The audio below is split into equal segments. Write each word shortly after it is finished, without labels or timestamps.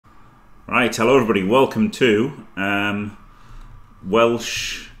Right, hello everybody, welcome to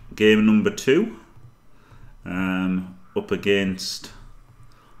Welsh game number 2 up against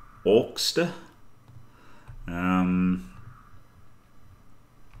Orkster.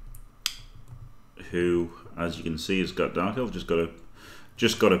 Who, as you can see, has got Dark Elf, just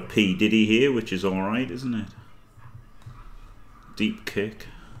got a P Diddy here, which is alright, isn't it? Deep kick.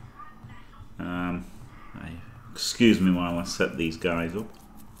 Excuse me while I set these guys up.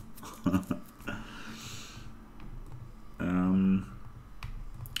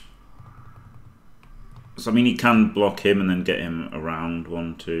 So I mean, he can block him and then get him around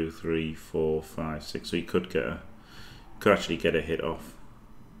 1, 2, 3, 4, 5, 6. So he could actually get a hit off.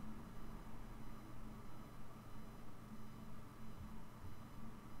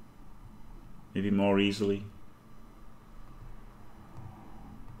 Maybe more easily.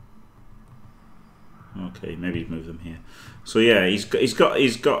 Okay, maybe move them here. So yeah, he's got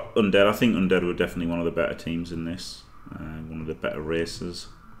Undead. I think Undead were definitely one of the better teams in this. One of the better races.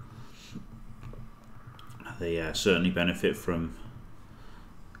 They certainly benefit from,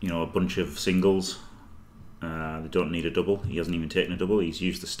 you know, a bunch of singles. They don't need a double. He hasn't even taken a double. He's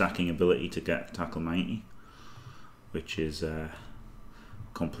used the stacking ability to get tackle 90, which is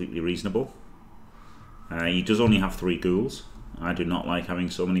completely reasonable. He does only have 3 ghouls. I do not like having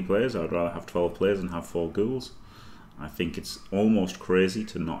so many players. I would rather have 12 players and have 4 ghouls. I think it's almost crazy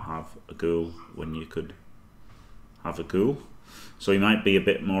to not have a ghoul when you could have a ghoul. So he might be a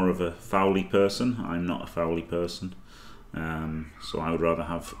bit more of a Fowly person. I'm not a Fowly person. So I would rather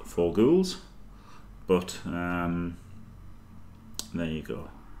have 4 ghouls. But there you go.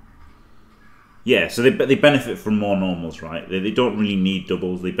 Yeah, so they benefit from more normals, right? They don't really need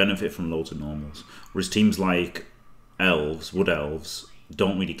doubles. They benefit from loads of normals. Whereas teams like Elves, Wood Elves,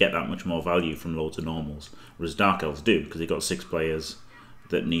 don't really get that much more value from loads of normals. Whereas Dark Elves do, because they've got 6 players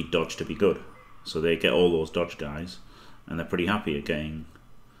that need dodge to be good. So they get all those dodge guys, and they're pretty happy at getting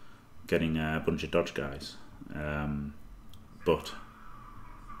a bunch of dodge guys. But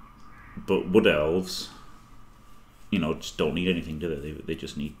Wood Elves, you know, just don't need anything, do they? They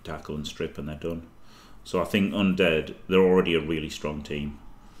just need tackle and strip and they're done. So I think Undead, they're already a really strong team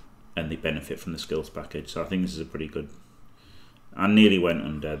and they benefit from the skills package. So I think this is a pretty good... I nearly went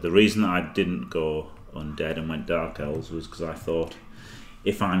Undead. The reason that I didn't go Undead and went Dark Elves was because I thought,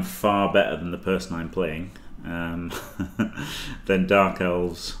 if I'm far better than the person I'm playing, then Dark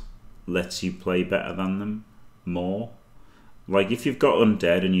Elves lets you play better than them more. Like if you've got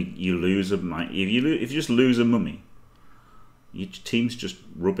Undead and you lose a... if you just lose a mummy, your team's just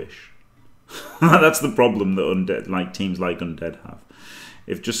rubbish. That's the problem that Undead, like teams like Undead have.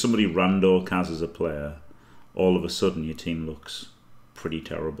 If just somebody rando Kaz as a player, all of a sudden your team looks pretty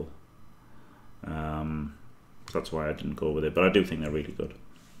terrible. That's why I didn't go with it, but I do think they're really good.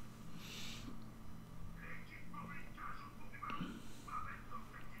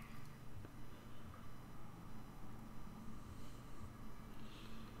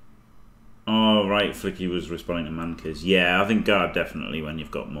 Oh, right, Flicky was responding to Mankiz. Yeah, I think guard definitely when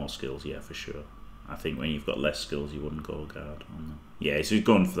you've got more skills, yeah, for sure. I think when you've got less skills, you wouldn't go guard on them. Yeah, so he's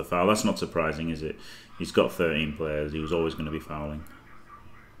going for the foul. That's not surprising, is it? He's got 13 players. He was always going to be fouling.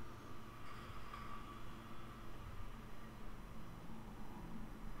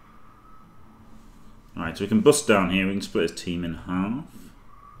 Alright, so we can bust down here. We can split his team in half.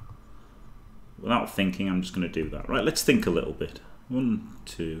 Without thinking, I'm just going to do that. Right, let's think a little bit. 1,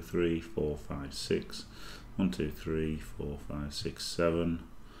 2, 3, 4, 5, 6. 1, 2, 3, 4, 5, 6, 7.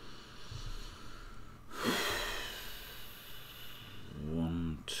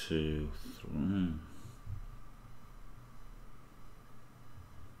 1, 2, 3.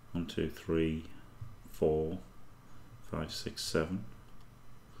 1, 2, 3, 4, 5, 6, 7.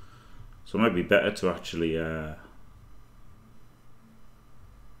 So it might be better to actually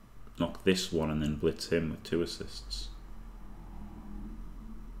knock this one and then blitz him with 2 assists.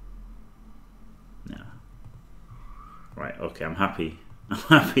 Yeah. Right, okay, I'm happy. I'm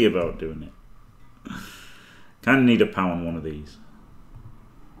happy about doing it. Kind of need a power on one of these.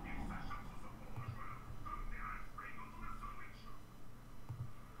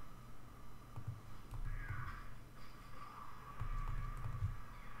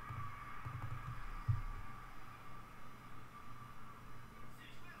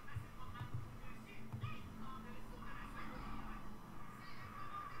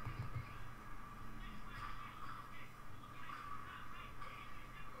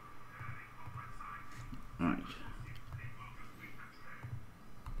 Right.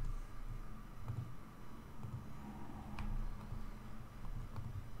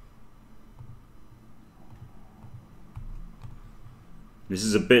 This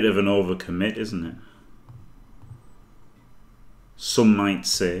is a bit of an overcommit, isn't it? Some might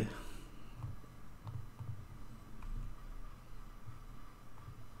say.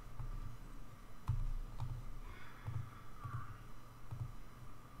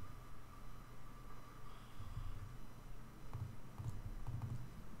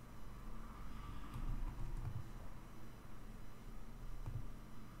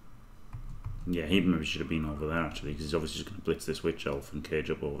 Yeah, he maybe should have been over there actually, because he's obviously just going to blitz this Witch Elf and cage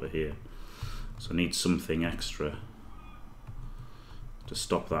up over here. So I need something extra to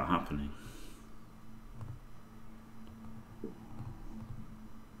stop that happening.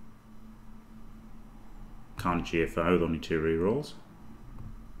 Can't GFI with only 2 rerolls.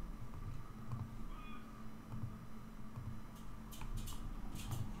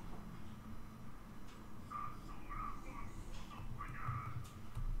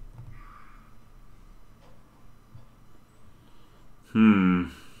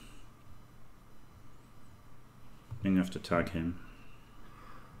 I think I have to tag him.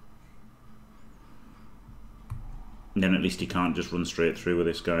 And then at least he can't just run straight through with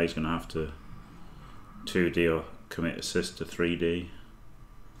this guy. He's going to have to 2D or commit assist to 3D.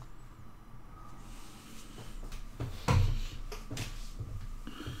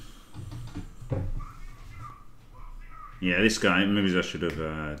 Yeah, this guy, maybe I should have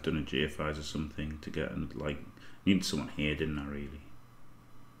done a GFIs or something to get, like, need someone here, didn't I, really?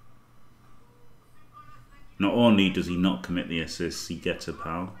 Not only does he not commit the assists, he gets a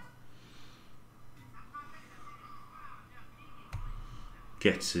POW.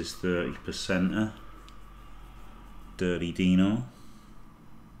 Gets his 30%er. Dirty Dino.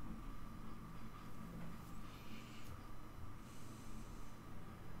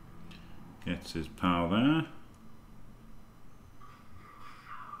 Gets his POW there.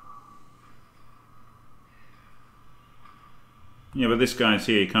 Yeah, but this guy's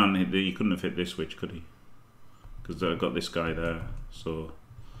here. He can't hit. He couldn't have hit this witch, could he? Because I've got this guy there. So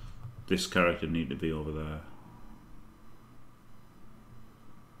this character need to be over there.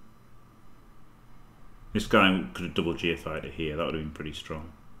 This guy could have double GFI'd it here. That would have been pretty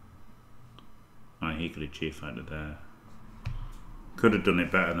strong. Right, he could have GFI'd it there. Could have done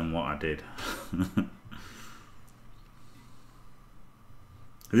it better than what I did.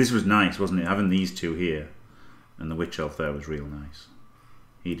 This was nice, wasn't it? Having these two here and the Witch Elf there was real nice.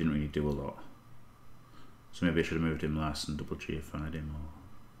 He didn't really do a lot. So maybe I should have moved him last and double GFI'd him, or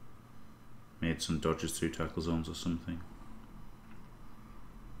made some dodges through tackle zones or something.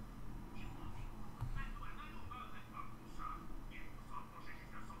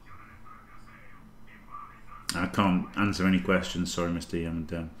 I can't answer any questions, sorry Mr.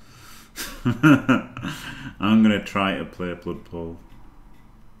 Undead. I'm going to try to play Blood Bowl.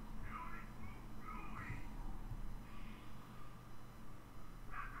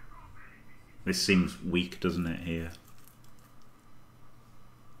 This seems weak, doesn't it, here?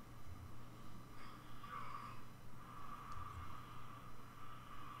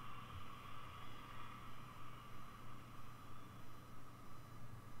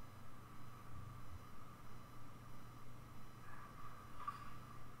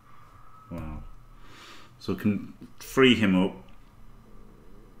 Wow. So we can free him up.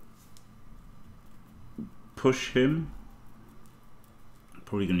 Push him.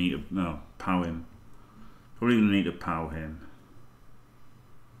 Probably going to need to, no, POW him. Probably going to need to POW him.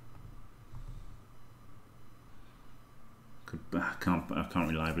 I can't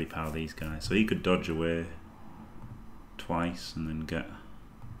reliably POW these guys. So he could dodge away twice and then get.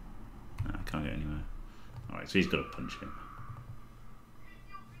 No, I can't get anywhere. Alright, so he's got to punch him.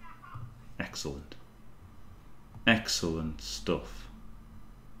 Excellent. Excellent stuff.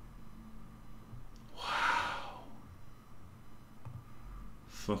 Wow.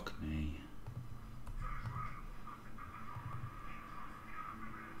 Fuck me.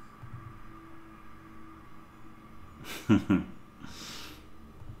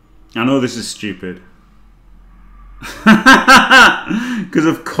 I know this is stupid. Because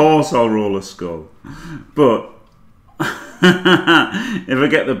of course I'll roll a skull. But if I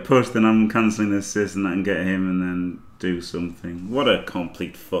get the push, then I'm cancelling the assist and I can get him and then do something. What a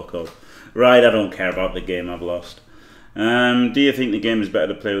complete fuck up. Right, I don't care about the game I've lost. Do you think the game is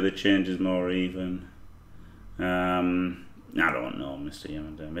better to play with the changes more even? I don't know, Mr.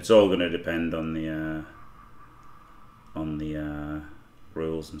 Yamandam. It's all going to depend on the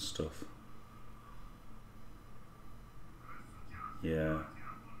rules and stuff. Yeah.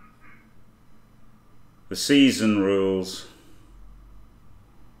 The season rules.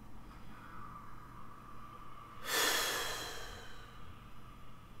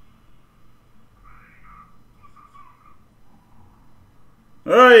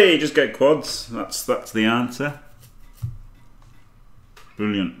 Hey, just get quads. That's the answer.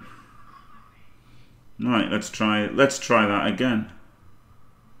 Brilliant. Right, let's try that again.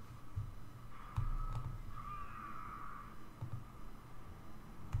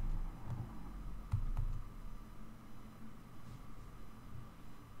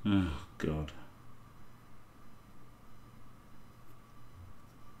 Oh God.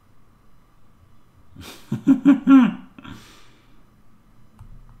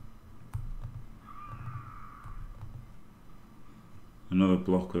 Another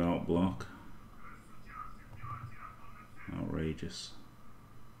block without block. Outrageous.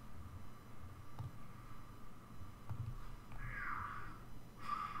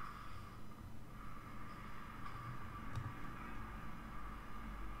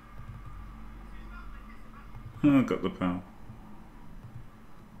 Oh, I got the power.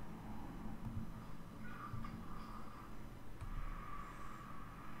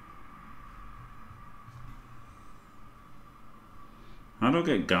 How do I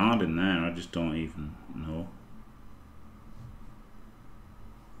get guard in there? I just don't even know.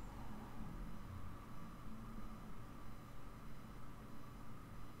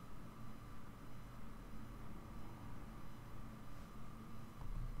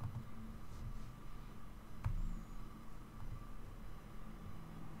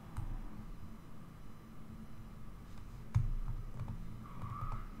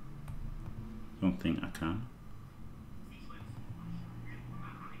 Don't think I can.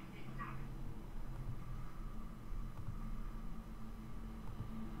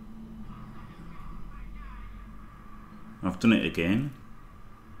 I've done it again.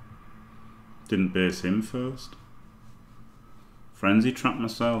 Didn't base him first. Frenzy trap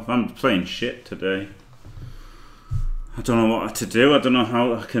myself. I'm playing shit today. I don't know what to do. I don't know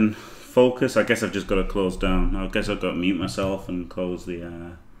how I can focus. I guess I've just got to close down. I guess I've got to mute myself and close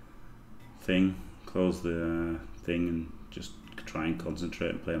the thing. Close the thing and just try and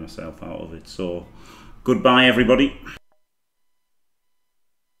concentrate and play myself out of it. So, goodbye everybody.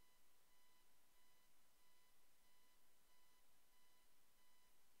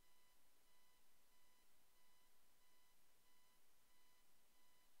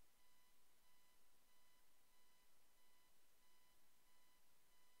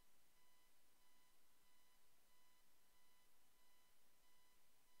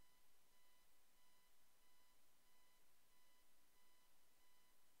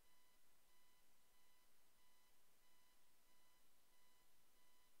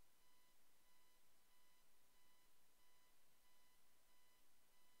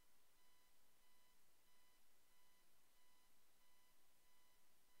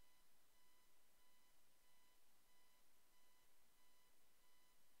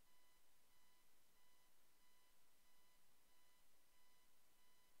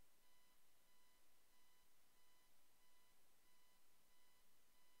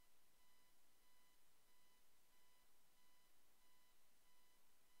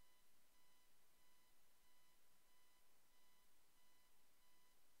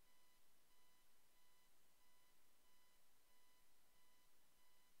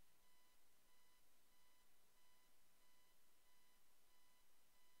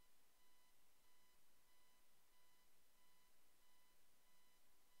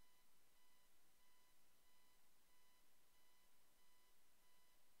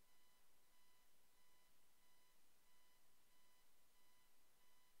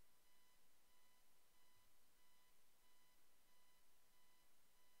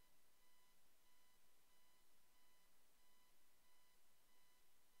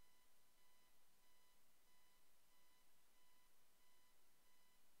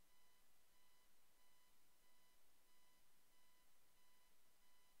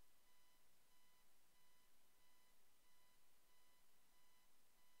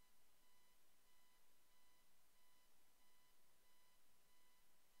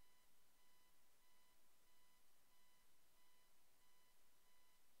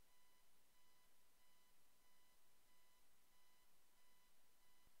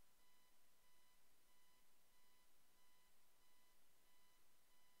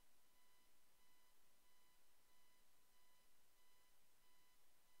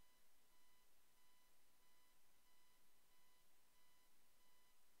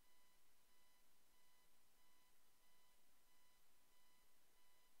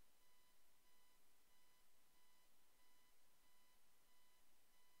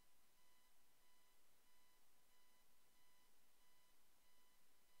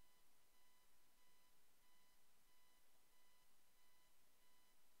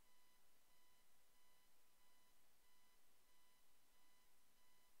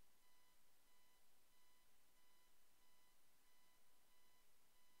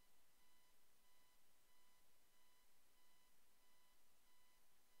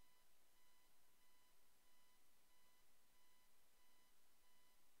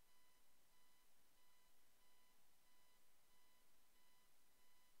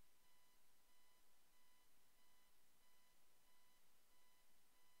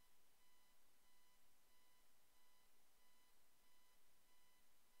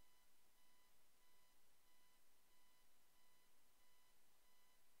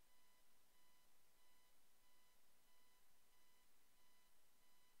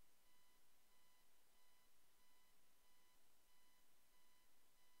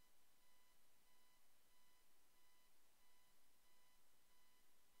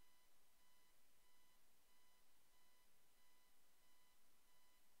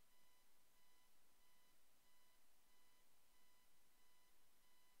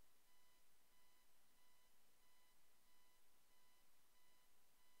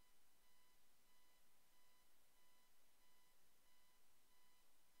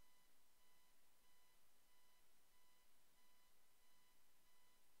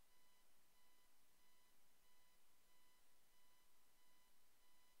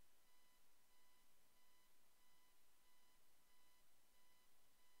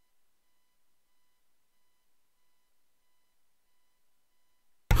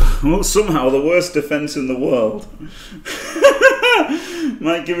 Well, somehow the worst defence in the world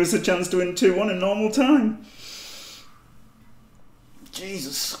might give us a chance to win 2-1 in normal time.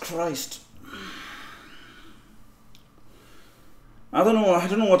 Jesus Christ. I don't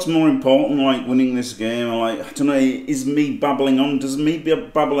know what's more important, like winning this game, or like, I don't know, is me babbling on, does me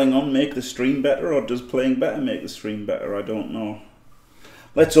babbling on make the stream better, or does playing better make the stream better? I don't know.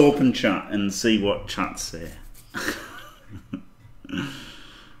 Let's open chat and see what chat say.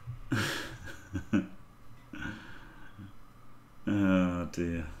 Oh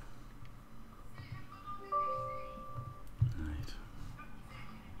dear.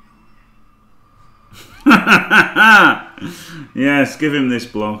 Right. Yes, give him this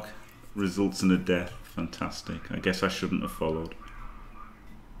block. Results in a death. Fantastic. I guess I shouldn't have followed.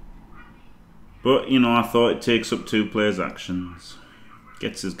 But, you know, I thought it takes up 2 players' actions.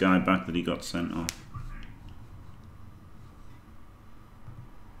 Gets his guy back that he got sent off.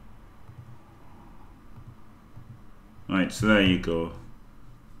 Right, so there you go.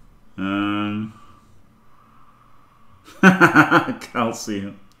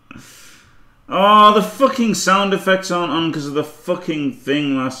 Calcium. Oh, the fucking sound effects aren't on because of the fucking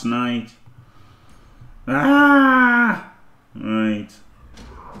thing last night. Ah! Right.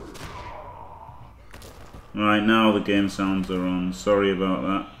 Right, now the game sounds are on. Sorry about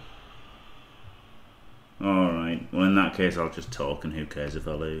that. Alright, well in that case I'll just talk and who cares if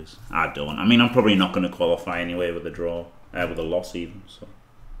I lose. I don't. I mean, I'm probably not going to qualify anyway with a draw. With a loss even, so.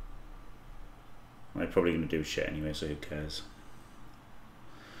 I'm probably going to do shit anyway, so who cares?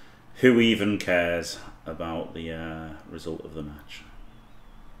 Who even cares about the result of the match?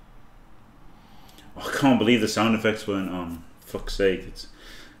 Oh, I can't believe the sound effects weren't on. Fuck's sake. It's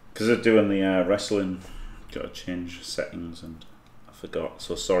because they're doing the wrestling. Got to change settings and I forgot,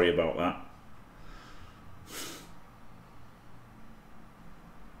 so sorry about that.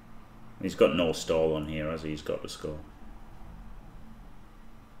 He's got no stall on here, has he? He's got to score.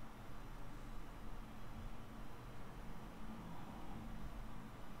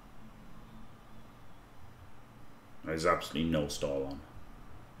 There's absolutely no stall on.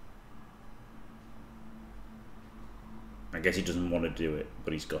 I guess he doesn't want to do it,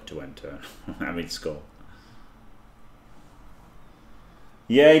 but he's got to enter. I mean, score.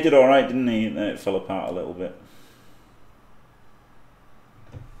 Yeah, he did alright, didn't he? It fell apart a little bit.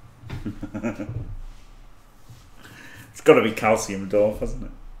 It's got to be Calcium Dorf, hasn't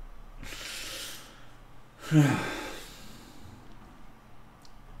it?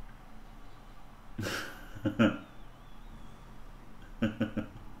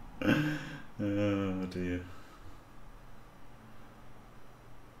 Oh dear.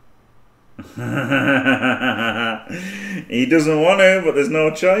 He doesn't want to, but there's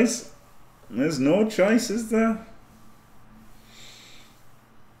no choice. There's no choice, is there?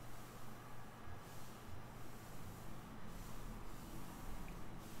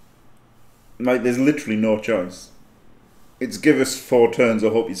 Like, there's literally no choice. It's give us 4 turns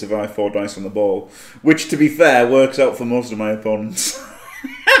or hope you survive 4 dice on the ball, which, to be fair, works out for most of my opponents.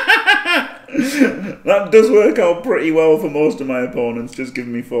 That does work out pretty well for most of my opponents, just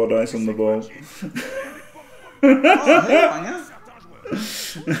giving me 4 dice on the ball.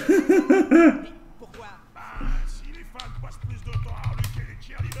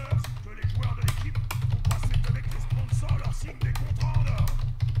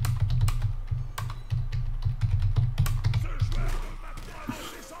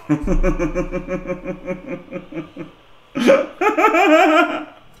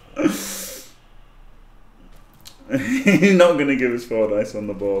 He's not going to give us 4 dice on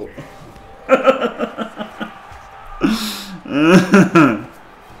the ball.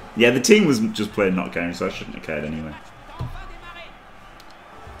 Yeah, the team was just playing not caring, so I shouldn't have cared anyway.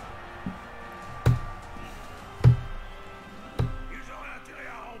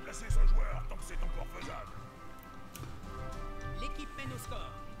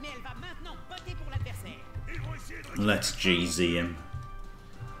 Let's GZ him.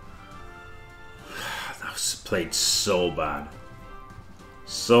 That was played so bad.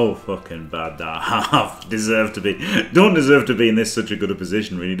 So fucking bad. That half don't deserve to be in this such a good a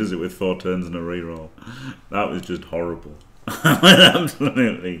position when he does it with 4 turns and a reroll. That was just horrible.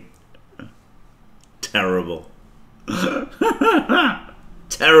 Absolutely terrible.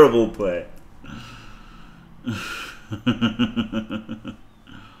 Terrible play.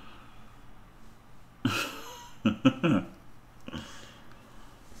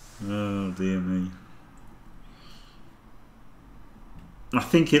 Oh dear me. I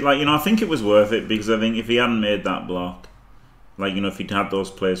think it, like, you know, I think it was worth it, because I think if he hadn't made that block, like, you know, if he'd had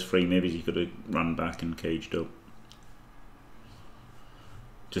those players free, maybe he could have run back and caged up.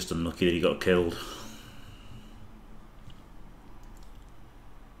 Just unlucky that he got killed.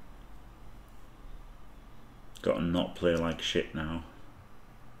 Got to not play like shit now.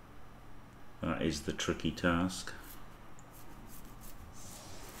 That is the tricky task.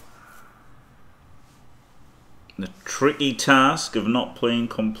 The tricky task of not playing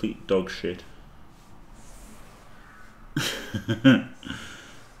complete dog shit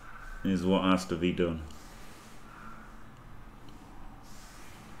is what has to be done.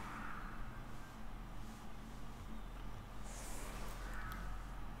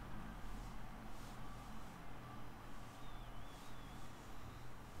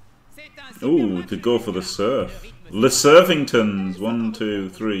 Ooh, to go for the surf. The Surfingtons. 1, 2,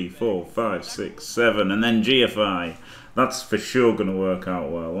 3, 4, 5, 6, 7, and then GFI. That's for sure going to work out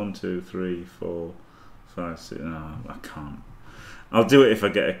well. 1, 2, 3, 4, 5, 6. No, I can't. I'll do it if I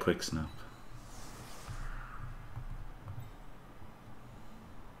get a quick snap.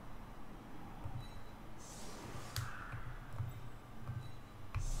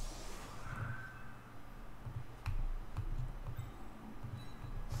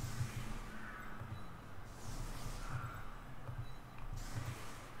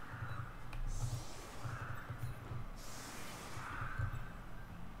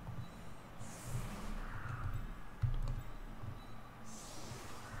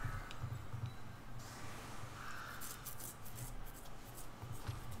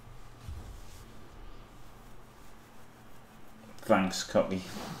 Thanks, Cocky.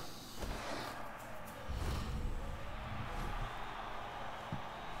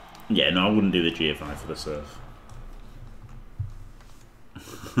 Yeah, no, I wouldn't do the GFI for the surf.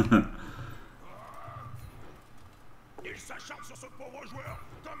 Il s'acharne sur ce pauvre joueur,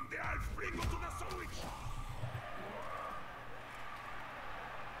 comme des halflings autour d'un sandwich.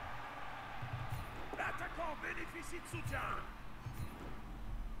 L'attaquant bénéficie de soutien.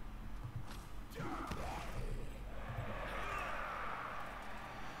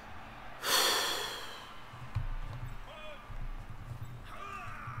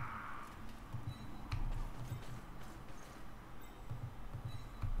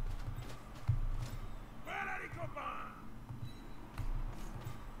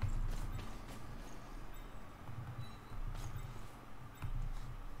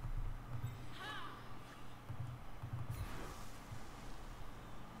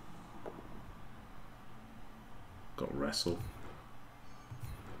 Got wrestle.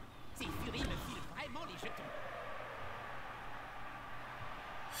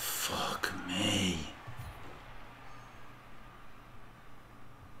 Fuck me.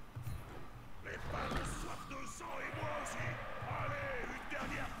 Les femmes ont soif de sang et moi aussi. Allez, une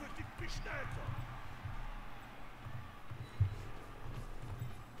dernière petite pichenette.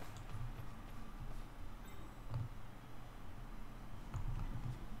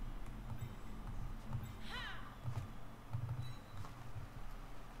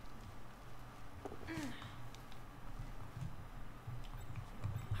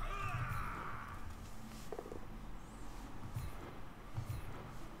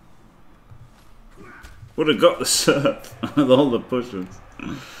 Would have got the surf with all the pushes.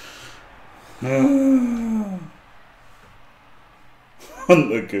 Hunt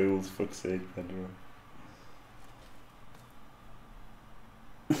the ghouls, fuck's sake, Pedro.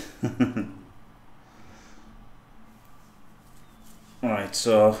 Alright,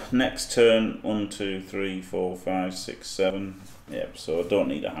 so next turn 1, 2, 3, 4, 5, 6, 7. Yep, so I don't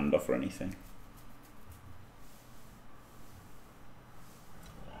need a handoff or anything.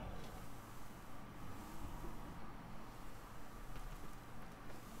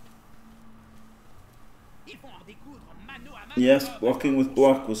 Yes, blocking with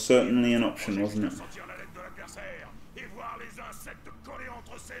block was certainly an option, wasn't it?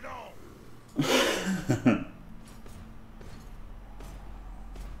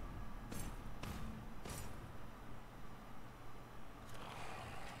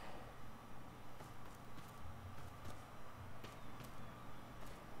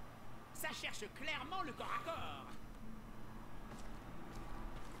 Ça cherche clairement le corps à corps.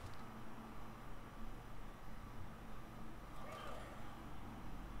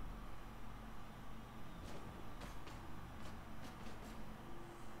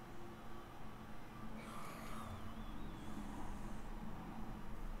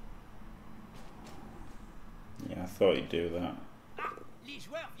 Yeah, I thought he'd do that. Ah, les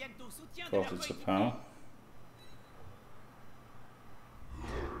joueurs viennent au soutien de Thought leur it's a coéquipier. pal.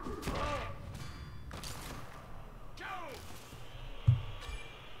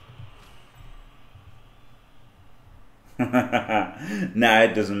 Nah,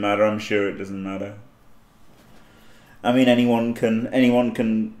 it doesn't matter. I'm sure it doesn't matter. I mean, anyone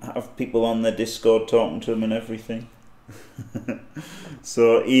can have people on their Discord talking to them and everything.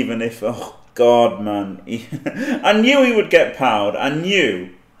 So even if, oh god, man, I knew he would get powered. I knew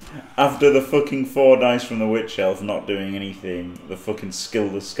after the fucking 4 dice from the Witch Elf not doing anything, the fucking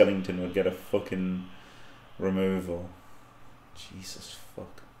skillless skeleton would get a fucking removal. Jesus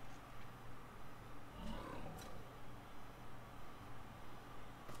fuck.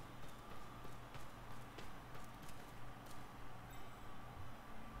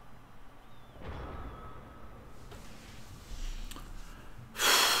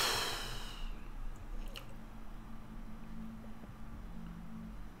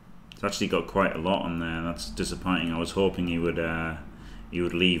 It's actually got quite a lot on there. That's disappointing. I was hoping he would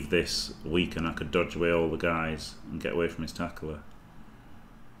leave this weak and I could dodge away all the guys and get away from his tackler.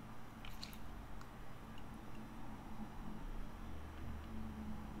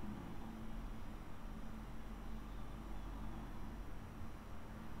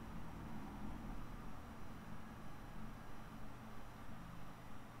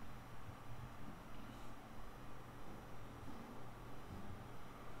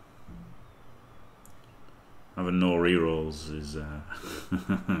 Having no rerolls is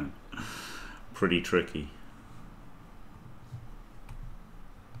pretty tricky.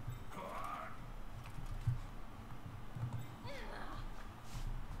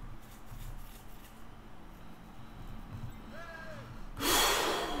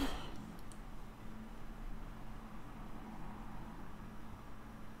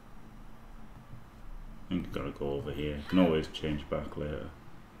 I think I've got to go over here. Can always change back later.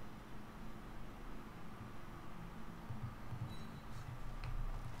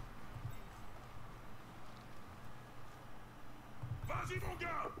 Vas-y mon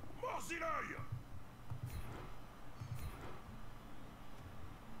gars, mords-y l'œil.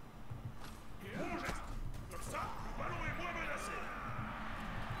 Bon geste. Comme ça, le ballon est moins menacé.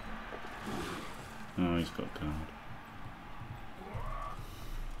 Oh, he's got guard.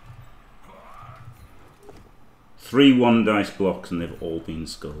 Three 1 dice blocks and they've all been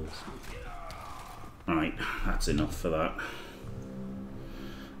skulls. Right, that's enough for that.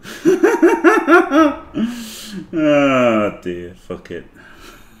 Oh dear, fuck it.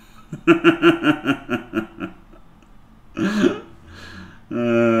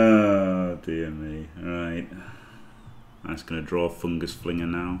 Oh dear me. Right. I'm just going to draw a fungus flinger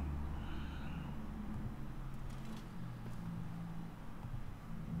now.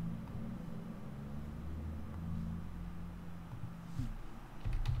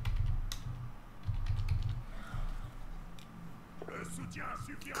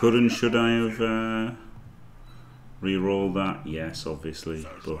 Could and should I have re-rolled that? Yes, obviously,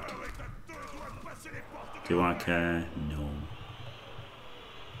 but do I care? No.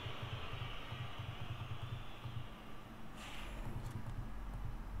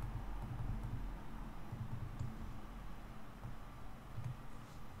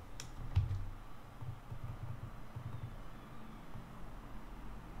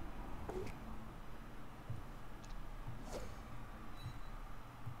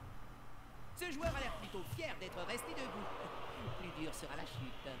 Ce joueur a l'air plutôt fier d'être resté debout. Plus dur sera la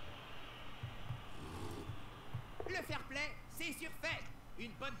chute. Le fair play, c'est surfait.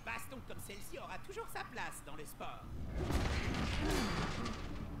 Une bonne baston comme celle-ci aura toujours sa place dans le sport.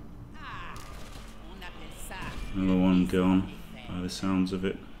 Ah, on appelle ça... Another one gone, by the sounds of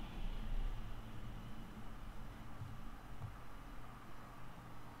it.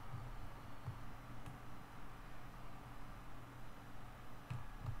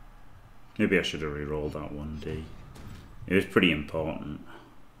 Maybe I should have re-rolled that 1D. It was pretty important.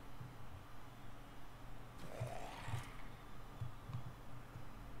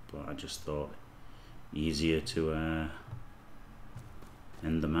 But I just thought easier to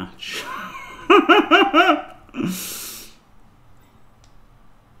end the match.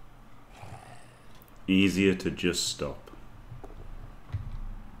 Easier to just stop.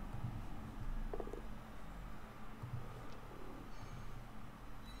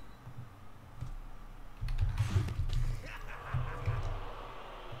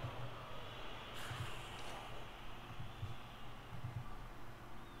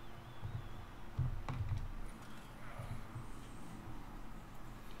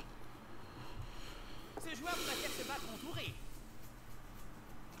 Ce joueur préfère se battre entouré.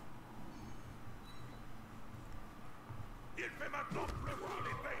 Il fait maintenant pleuvoir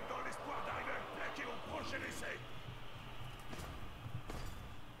les bêtes dans l'espoir d'arriver à le plaquer au prochain essai.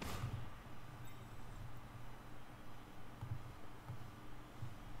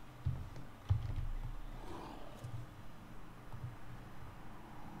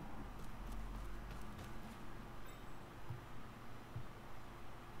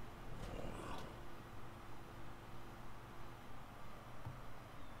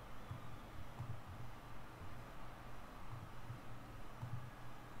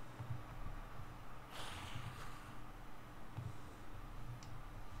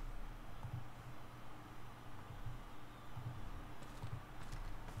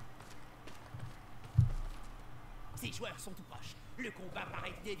 joueurs sont tout proches. Le combat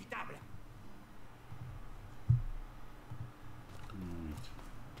paraît inévitable.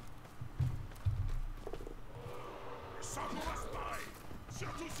 Ça commence pareil.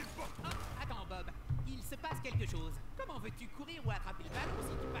 Surtout s'il porte. Oh, attends Bob, il se passe quelque chose. Comment veux-tu courir ou attraper le ballon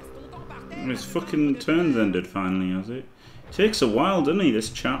si tu passes ton temps par terre? His fucking turn's ended finally, has it? Takes a while, doesn't he, this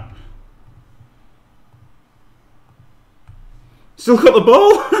chap? Still got the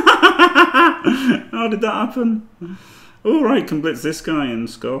ball? How did that happen? All right, can blitz this guy and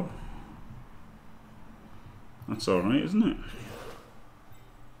score. That's all right, isn't it?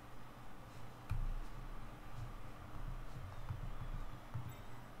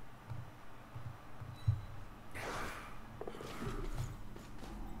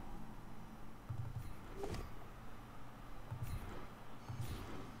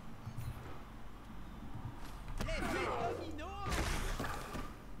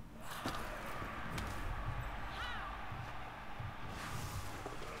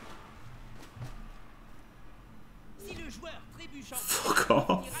 Fuck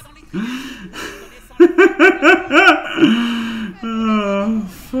off. Oh,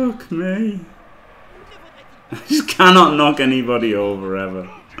 fuck me. I just cannot knock anybody over ever.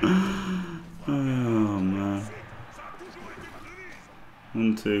 Oh, man.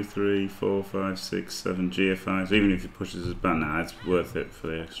 1, 2, 3, 4, 5, 6, 7 GFIs. Even if he pushes us back, nah, it's worth it for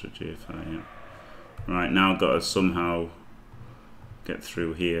the extra GFI, yeah. Right, now I've got to somehow get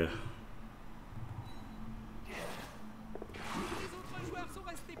through here.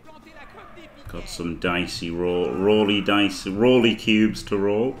 Got some dicey rolly cubes to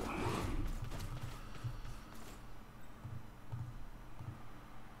roll.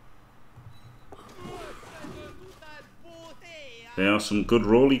 There are some good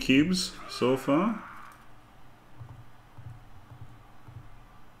rolly cubes so far.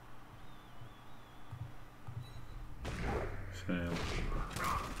 Fail.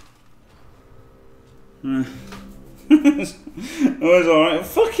 It was alright.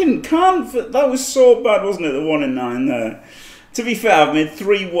 Fucking can't. That was so bad, wasn't it? The 1 in 9 there. To be fair, I've made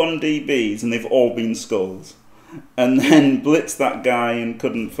 3 1DBs and they've all been skulls. And then blitzed that guy and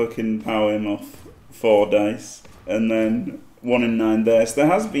couldn't fucking power him off 4 dice. And then 1 in 9 there. So there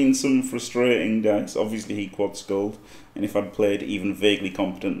has been some frustrating dice. Obviously, he quad skulled. And if I'd played even vaguely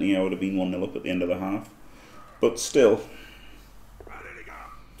competently, I would have been 1-0 up at the end of the half. But still.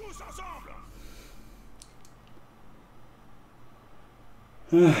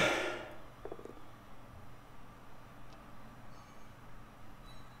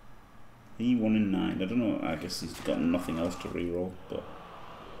 He 1 in 9. I don't know. I guess he's got nothing else to reroll. But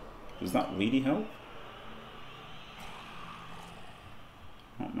does that really help?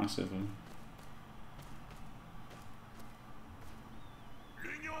 Not massively.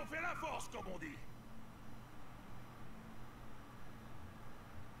 L'union fait la force, comme on dit.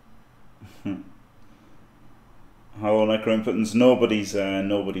 Hello, Necroimpotence. Nobody's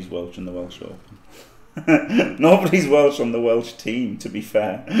Welsh in the Welsh Open. Nobody's Welsh on the Welsh team, to be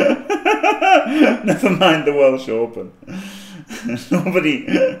fair. Never mind the Welsh Open. Nobody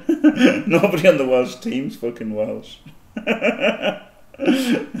on the Welsh team's fucking Welsh.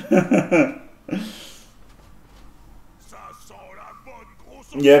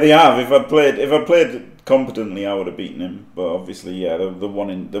 Yeah, they have. If I played competently, I would have beaten him. But obviously, yeah, the one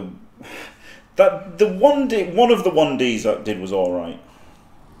in the. That the 1D, one of the 1Ds I did was all right.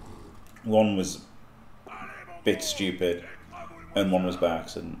 One was a bit stupid, and one was by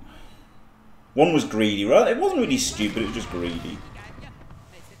accident. One was greedy, right? It wasn't really stupid; it was just greedy.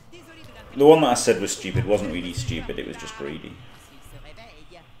 The one that I said was stupid wasn't really stupid; it was just greedy.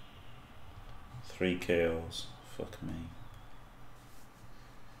 3 KOs. Fuck me.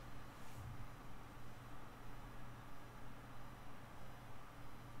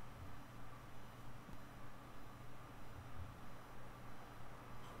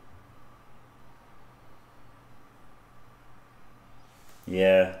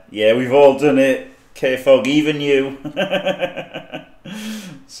 Yeah, we've all done it. K-Fog, even you.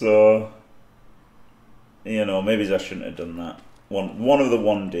 So, you know, maybe I shouldn't have done that. One of the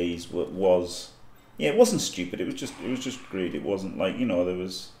 1Ds was, yeah, it wasn't stupid. It was just greed. It wasn't like, you know,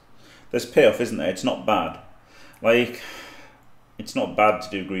 there's payoff, isn't there? It's not bad. Like, it's not bad to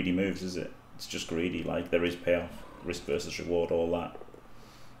do greedy moves, is it? It's just greedy. Like, there is payoff, risk versus reward, all that.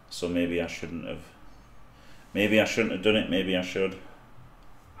 So maybe I shouldn't have. Maybe I shouldn't have done it. Maybe I should.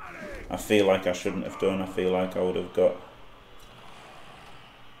 I feel like I shouldn't have done. I feel like I would have got.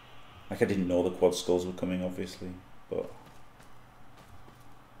 Like I didn't know the quad skulls were coming, obviously, but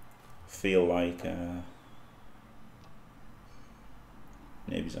I feel like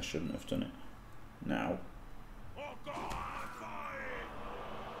maybe I shouldn't have done it now.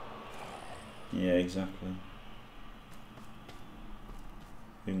 Yeah, exactly.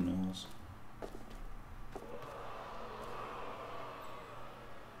 Who knows?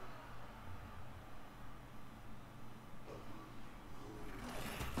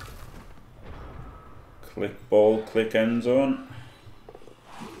 Click ball, click end zone.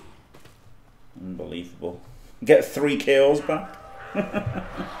 Unbelievable. Get 3 KOs back.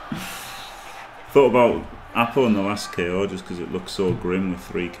 Thought about Apple in the last KO just because it looks so grim with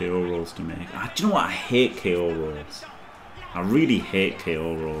 3 KO rolls to make. Do you know what? I hate KO rolls. I really hate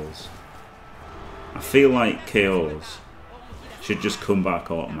KO rolls. I feel like KOs should just come back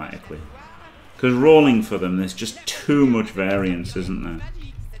automatically. Because rolling for them, there's just too much variance, isn't there?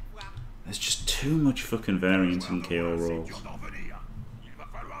 There's just too much fucking variance in KO rolls.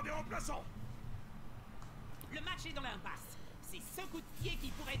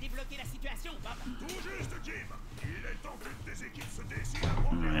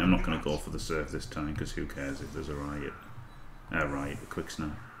 Alright, I'm not going to go for the serve this time because who cares if there's a riot. Right, a quick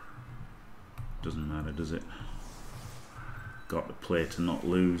snap. Doesn't matter, does it? Got to play to not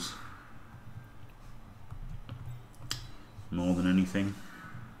lose. More than anything.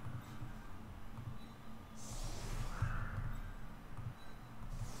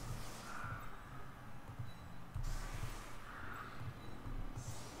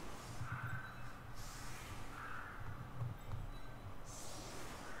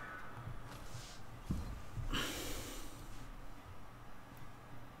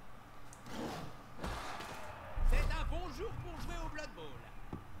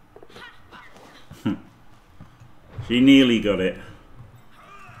 She nearly got it.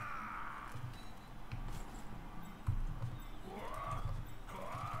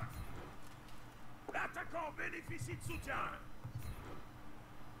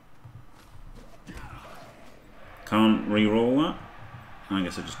 Can't re-roll that? I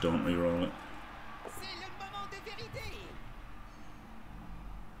guess I just don't re-roll it.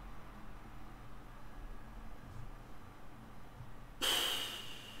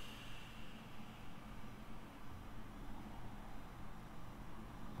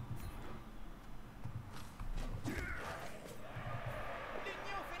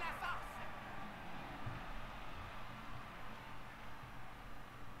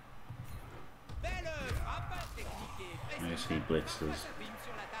 He blitzes.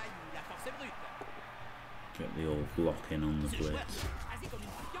 Get the old block in on the blitz.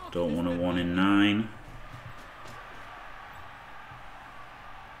 Don't want a 1 in 9.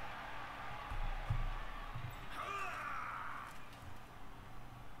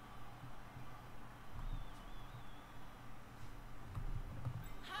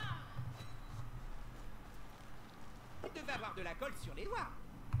 Il devait avoir de la colle sur les doigts.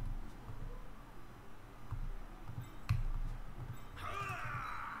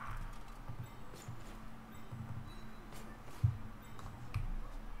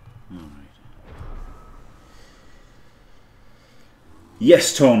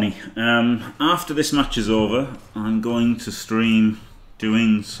 Yes, Tony. After this match is over, I'm going to stream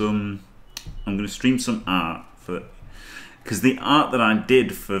doing some. I'm going to stream some art for, because the art that I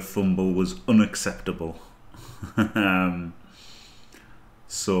did for Fumble was unacceptable.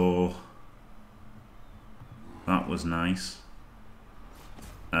 So that was nice.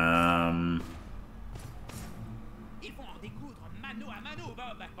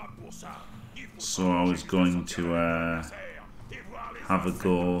 So I was going to have a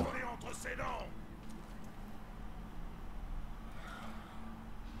go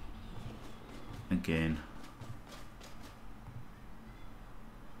again.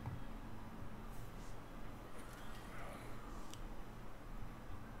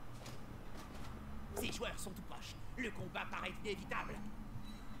 Ces joueurs sont tout proches. Le combat paraît inévitable.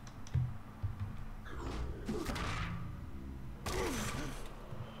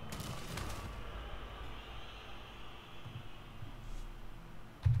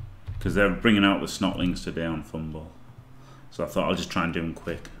 Because they're bringing out the Snotlings today on Fumble. So I thought I'll just try and do them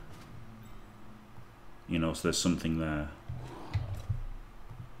quick. You know, so there's something there.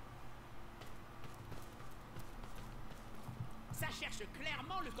 Ça cherche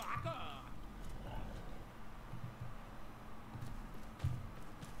clairement le corps à corps.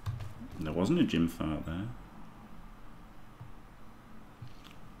 There wasn't a gym fight there.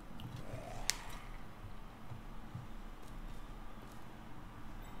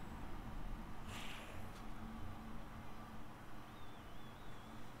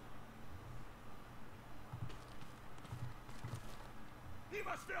 Il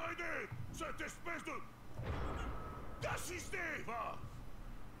va se faire aider, cette espèce de... d'assister, va.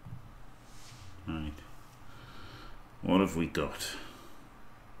 Right. What have we got?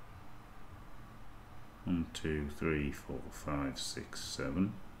 1, 2, 3, 4, 5, 6, 7.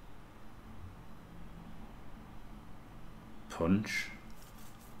 Punch.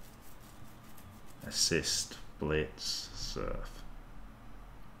 Assist. Blitz. Surf.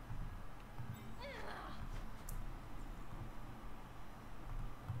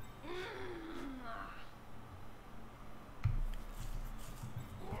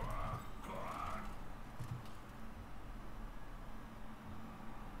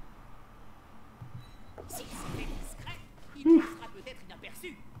 Si c'était discret, il passera peut-être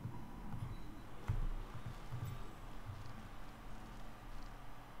inaperçu.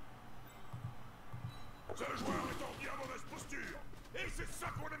 Ce joueur est en bien mauvaise posture. Et c'est ça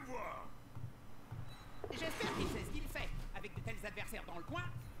qu'on aime voir. J'espère qu'il sait ce qu'il fait. Avec de tels adversaires dans le coin,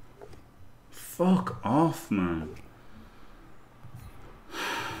 Fuck off, man.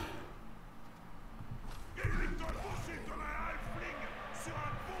 Il lui colle aussi comme un halfling sur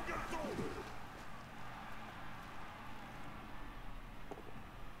un bon gâteau.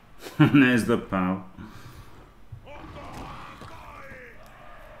 There's the pow. Encore un pareil.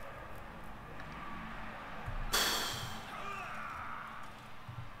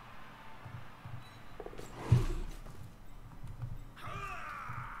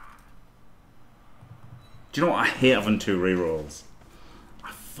 Do you know what? I hate having 2 rerolls.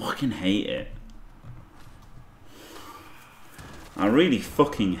 I fucking hate it. I really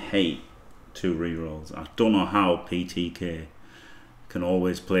fucking hate 2 rerolls. I don't know how PTK can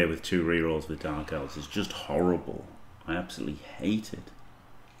always play with 2 rerolls with Dark Elves. It's just horrible. I absolutely hate it.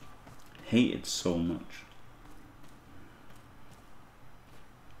 Hate it so much.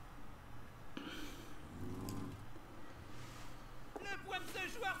 le poids de ce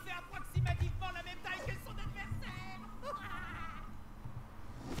joueur fait approximativement la même taille que son adversaire.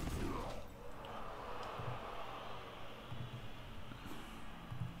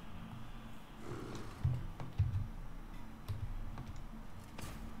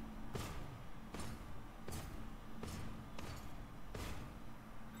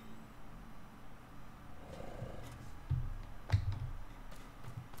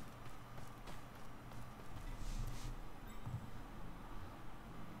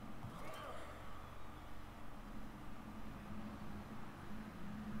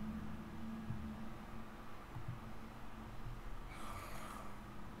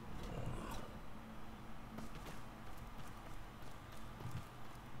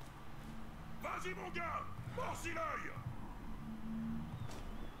 Vas-y mon gars, morcis l'œil.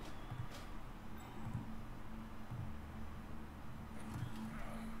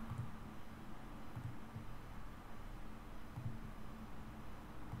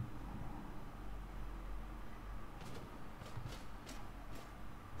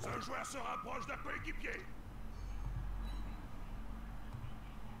 Ce joueur se rapproche d'un coéquipier.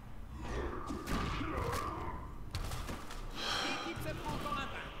 L'équipe se prend encore un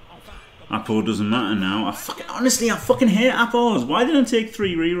pain. Enfin, comme Apple doesn't matter now. Honestly, I fucking hate apples. Why didn't I take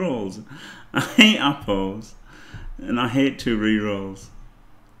 3 rerolls? I hate apples. And I hate 2 rerolls.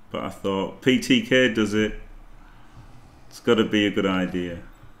 But I thought, PTK does it. It's got to be a good idea.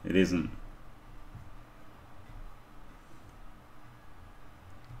 It isn't.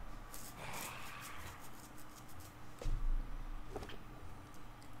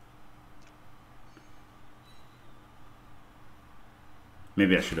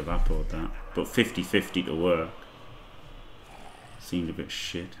 Maybe I should have uploaded that. But 50-50 to work. Seemed a bit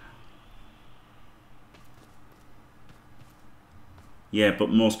shit. Yeah, but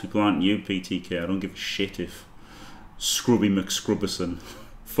most people aren't you, PTK. I don't give a shit if Scrubby McScrubberson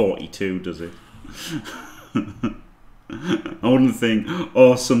 42 does it. I wouldn't think,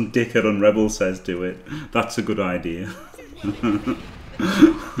 oh, some dickhead on Rebel says do it. That's a good idea.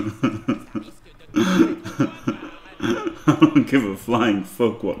 I don't give a flying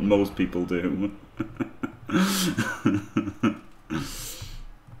fuck what most people do.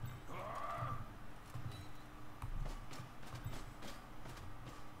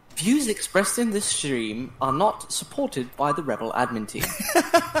 Views expressed in this stream are not supported by the Rebel admin team.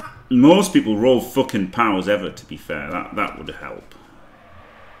 Most people roll fucking powers ever, to be fair. That would help.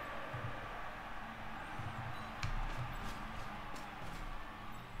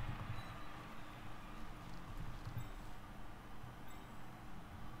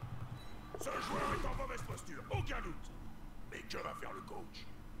 Ce joueur est en mauvaise posture, aucun doute. Mais que va faire le coach?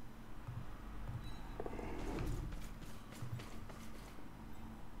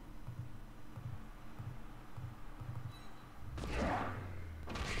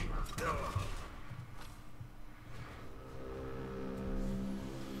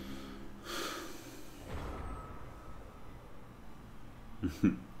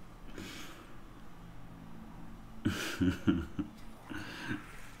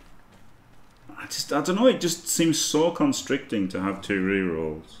 I don't know, it just seems so constricting to have 2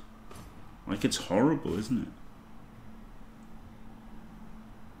 rerolls. Like, it's horrible, isn't it?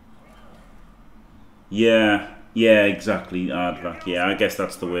 Yeah, exactly, Aardvark. Yeah, I guess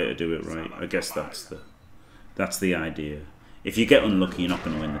that's the way to do it, right? I guess that's the idea. If you get unlucky, you're not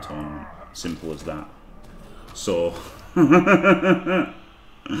going to win the tournament. Simple as that. So,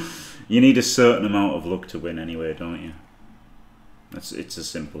 you need a certain amount of luck to win anyway, don't you? It's as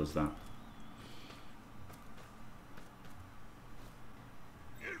simple as that.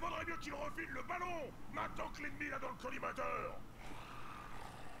 Il vaudrait mieux qu'il refile le ballon maintenant que l'ennemi l'a dans le collimateur.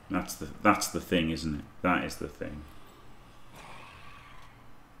 That's the thing, isn't it? That is the thing.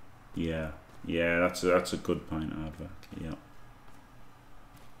 Yeah, that's a good point, Aardvark. Yeah.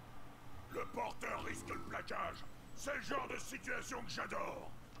 Le porteur risque le plaquage. C'est le genre de situation que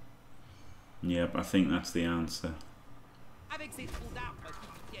j'adore. Yep, I think that's the answer. Avec ces trous d'arbres qui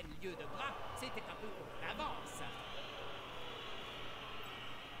tiennent lieu de bras, c'était un peu pour l'avance.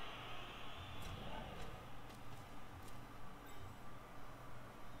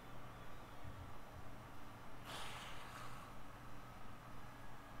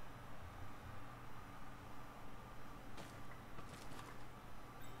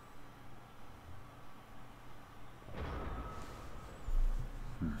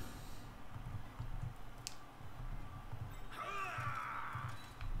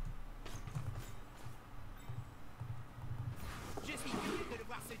 Je suis curieux de le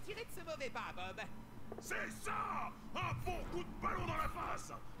voir se tirer de ce mauvais pas, Bob. C'est ça! Un bon coup de ballon dans la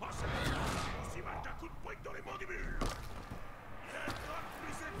face! Ah, c'est aussi mal qu'un coup de brique dans les mandibules! Il attrape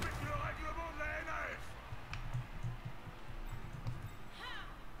plus épais que le règlement de la NF!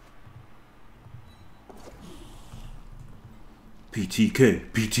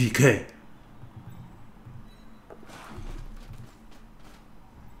 PTK.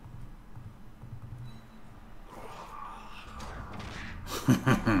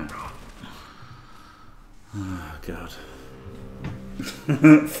 Oh, God.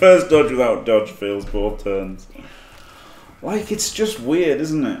 First dodge without dodge fails both turns. Like, it's just weird,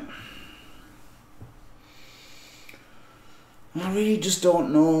 isn't it? I really just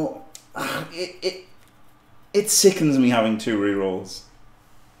don't know. It sickens me having 2 rerolls.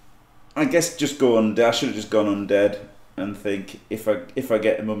 I guess just go undead. I should have just gone undead and think if I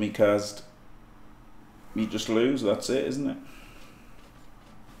get a mummy cast, you just lose. That's it, isn't it?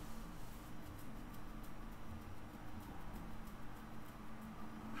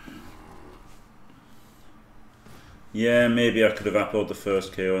 Yeah, maybe I could have appled the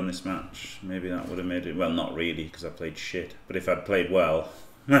first KO in this match. Maybe that would have made it... Well, not really, because I played shit. But if I'd played well,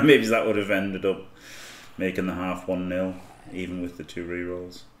 maybe that would have ended up making the half 1-0, even with the 2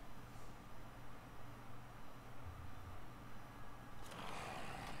 rerolls.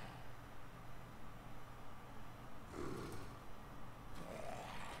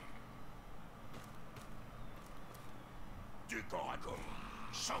 Du corps à corps.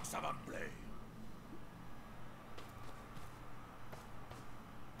 Je sens que ça va me plaire.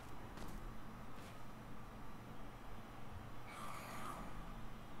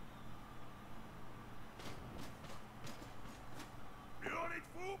 Plus on est de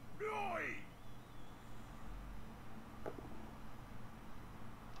fous, plus on rit.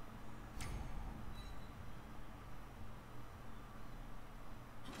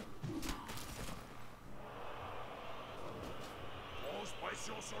 Grosse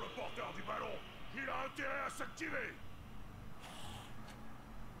pression sur le porteur du ballon. Il a intérêt à s'activer.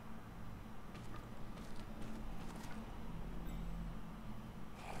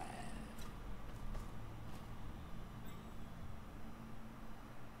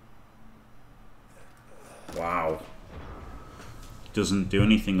 Wow. Doesn't do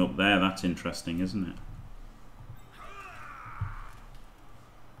anything up there. That's interesting, isn't it?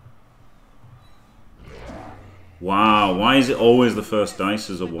 Wow, why is it always the first dice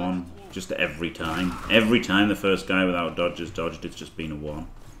as a 1? Just every time. Every time the first guy without dodge has dodged, it's just been a 1.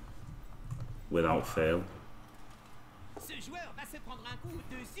 Without fail. Ce joueur va se prendre un coup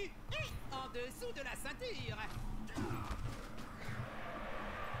dessus et en dessous de la ceinture.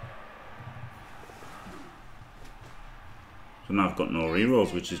 So now I've got no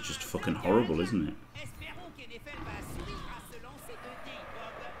rerolls, which is just fucking horrible, isn't it? Espérons qu'NFL va sourire à ce lancer de dés,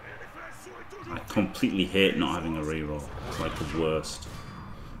 Bob. I completely hate not having a reroll. It's like the worst.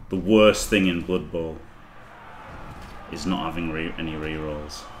 The worst thing in Blood Bowl is not having any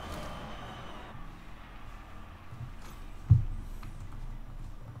rerolls.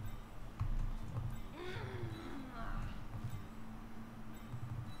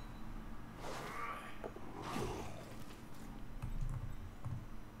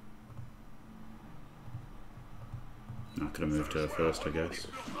 I could have moved her first, I guess.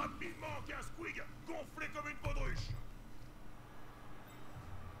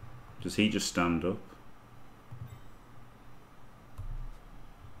 Does he just stand up?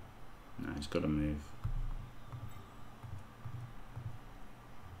 No, he's got to move.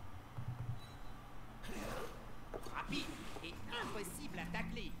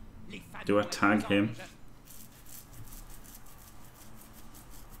 Do I tag him?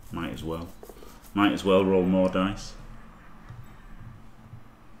 Might as well. Might as well roll more dice.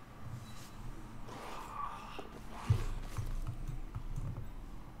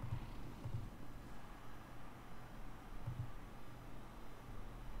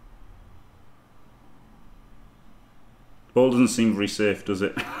 Ball doesn't seem very safe, does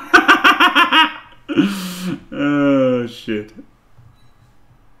it? Oh shit.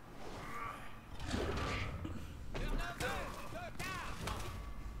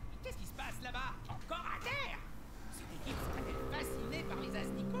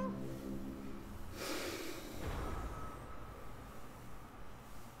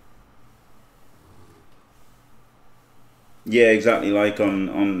 Yeah, exactly. Like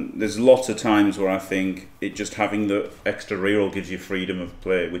on there's lots of times where I think it just having the extra reroll gives you freedom of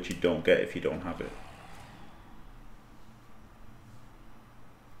play, which you don't get if you don't have it.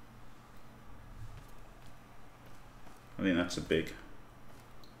 I think that's a big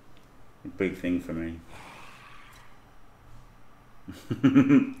thing for me.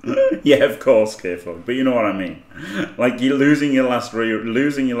 Yeah, of course, careful. But you know what I mean. Like you losing your last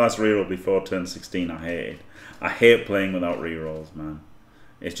reroll before turn 16. I hate it. I hate playing without rerolls, man.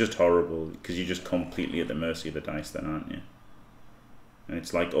 It's just horrible because you're just completely at the mercy of the dice, then, aren't you? And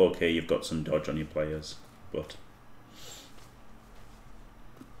it's like, okay, you've got some dodge on your players, but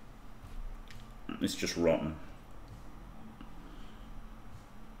it's just rotten.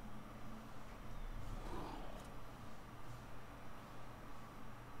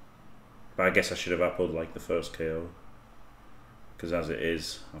 But I guess I should have appled like the first KO. Because as it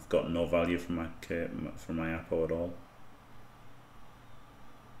is, I've got no value from my Apo at all.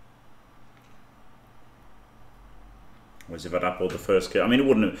 Whereas if I'd Apoed the first KO, I mean,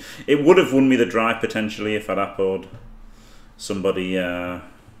 it would have won me the drive potentially if I'd Apoed somebody.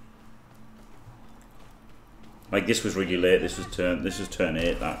 Like this was really late. This was turn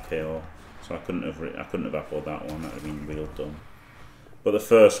 8 that KO, so I couldn't have Apoed that one. That would have been real dumb. But the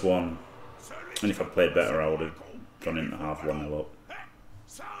first one, and if I'd played better, I would have gone into half 1-0 up.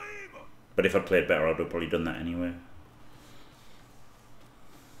 But if I'd played better, I would have probably done that anyway.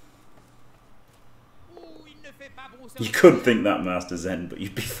 You could think that Master Zen, but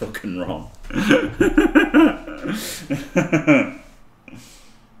you'd be fucking wrong.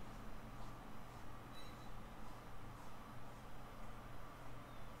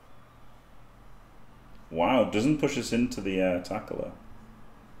 Wow, doesn't push us into the tackler.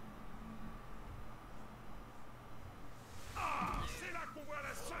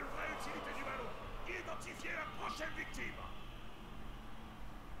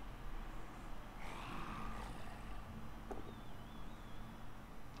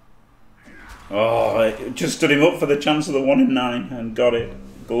 Oh, it just stood him up for the chance of the 1 in 9 and got it.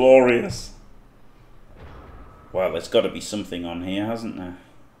 Glorious. Well, there's got to be something on here, hasn't there?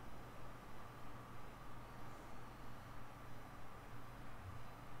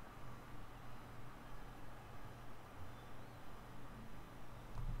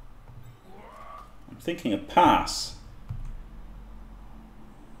 I'm thinking a pass.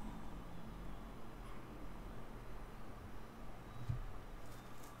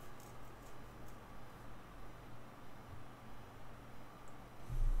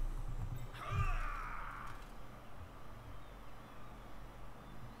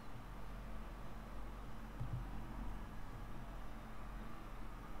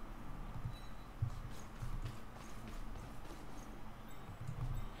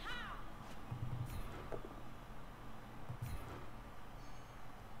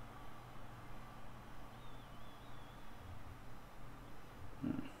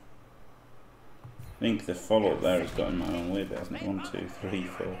 I think the follow up there has got in my own way, but hasn't it? 1, 2, 3,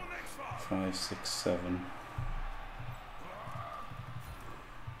 4, 5, 6, 7.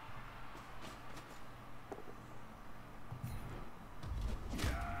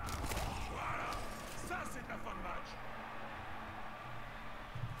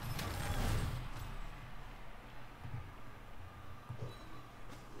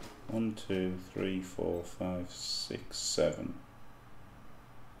 One, 2, 3, 4, 5, 6, 7.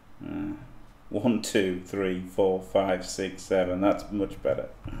 1, 2, 3, 4, 5, 6, 7. That's much better.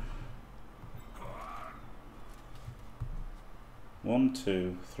 1,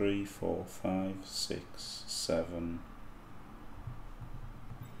 2, 3, 4, 5, 6, 7.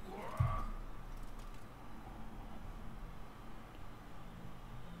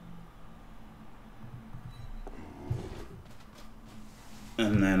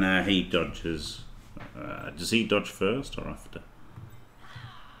 And then he dodges. Does he dodge first or after?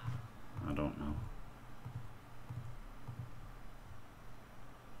 I don't know.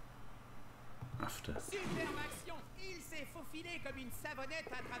 After. Superbe action. Il s'est faufilé comme une savonnette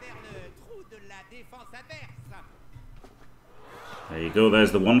à travers le trou de la défense adverse. There you go,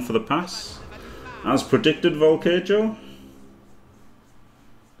 there's the one for the pass. As predicted, Volcajo.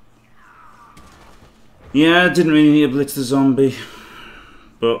 Yeah, didn't really need to blitz the zombie.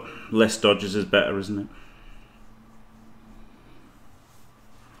 But less dodges is better, isn't it?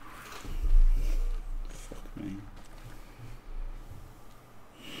 Fuck me.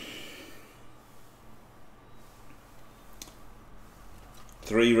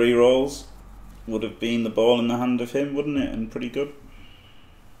 Three rerolls would have been the ball in the hand of him, wouldn't it? And pretty good.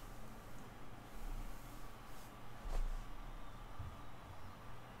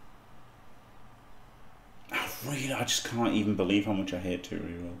 I just can't even believe how much I hate two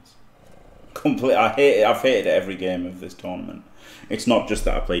rerolls. I hate it. I've hated it every game of this tournament. It's not just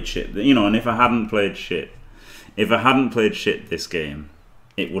that I played shit, you know. And if I hadn't played shit this game,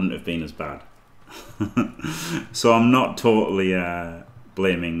 it wouldn't have been as bad. So I'm not totally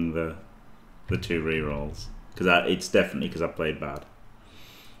blaming the two rerolls because it's definitely because I played bad.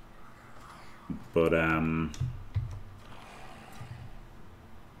 But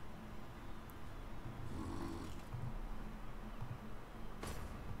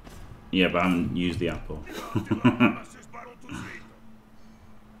yeah, but I haven't used the apple.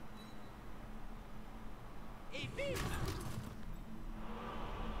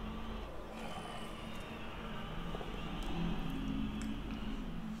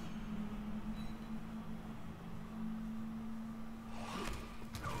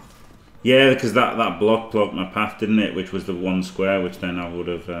 Yeah, because that blocked my path, didn't it? Which was the one square, which then I would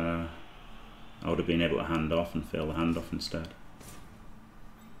have been able to hand off and fail the handoff instead.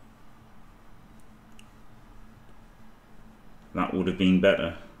 That would have been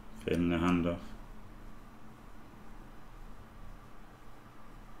better, failing the handoff.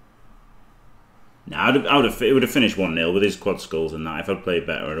 Nah, it would have finished 1-0 with his quad skulls and that. If I'd played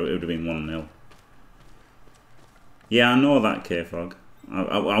better, it would have been 1-0. Yeah, I know that, K-Frog.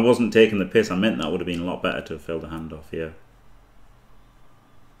 I wasn't taking the piss. I meant that would have been a lot better to have failed the handoff, yeah.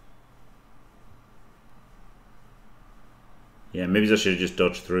 Yeah, maybe I should have just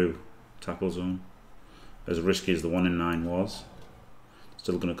dodged through tackle zone. As risky as the 1 in 9 was.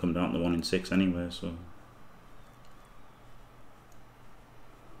 Still going to come down to the 1 in 6 anyway, so...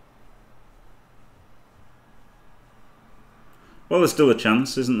 Well, there's still a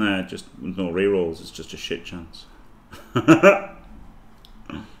chance, isn't there? Just with no rerolls, it's just a shit chance.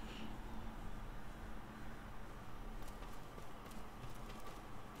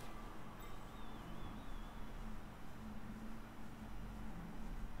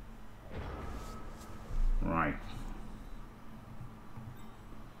 Right.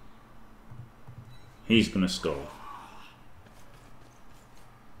 He's gonna score.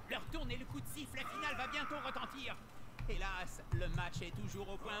 Leur tourne et le coup de sifflet final va bientôt retentir. Hélas, le match est toujours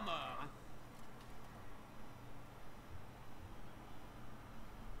au point mort.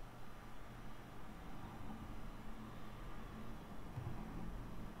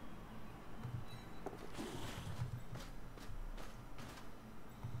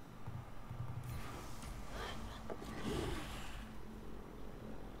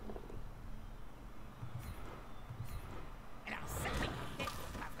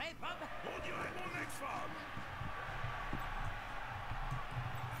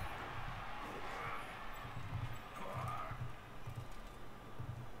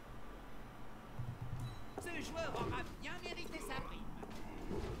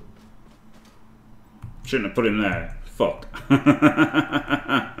 Shouldn't have put him there. Fuck.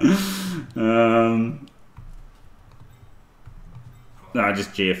 No, I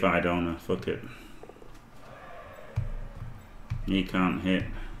just GFI'd on her. Fuck it. He can't hit.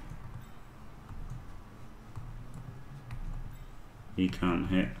 He can't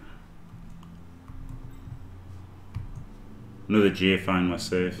hit. Another GFI and we're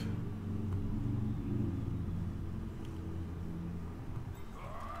safe.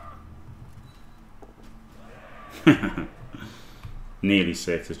 Nearly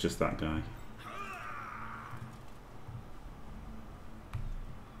safe, there's just that guy.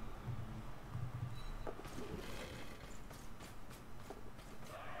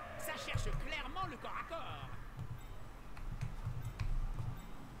 Ça cherche clairement le corps à corps.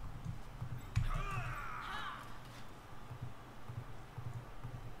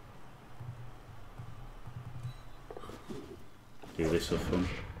 Do this for fun.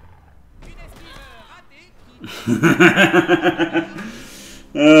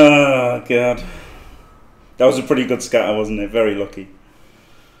 god. That was a pretty good scatter, wasn't it? Very lucky.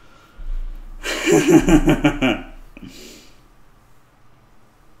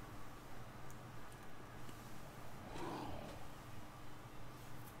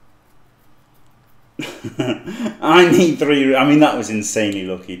 I need 3. I mean, that was insanely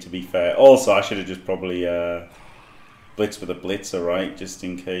lucky, to be fair. Also, I should have just probably blitzed with a blitzer, right? Just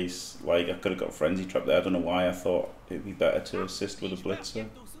in case. Like, I could have got frenzy trap there. I don't know why I thought it would be better to assist with a blitzer.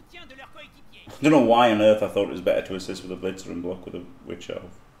 I don't know why on earth I thought it was better to assist with a blitzer and block with a witch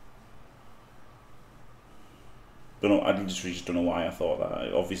elf. Don't know. I just don't know why I thought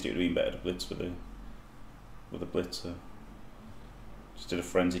that. Obviously, it would have been better to blitz with a blitzer. Just did a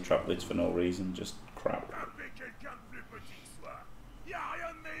frenzy trap blitz for no reason. Just crap.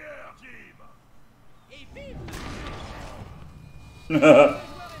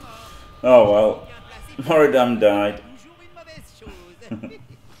 Oh well. Moradam died.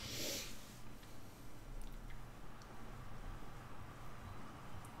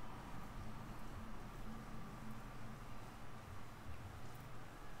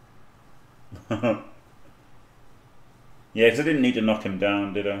 Yeah, because I didn't need to knock him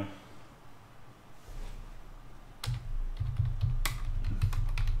down, did I?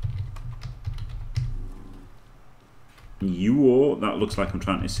 You, that looks like I'm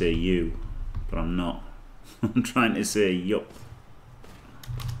trying to say you, but I'm not. I'm trying to say yup.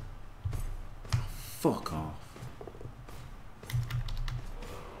 Fuck off.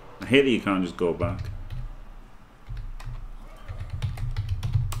 I hate that you can't just go back.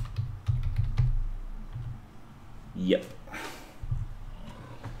 Yep.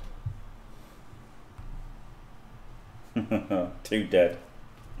 Two dead.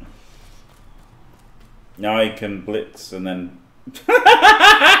 Now I can blitz and then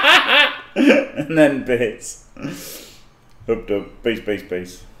and then bits. Up,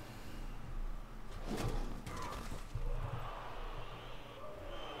 base.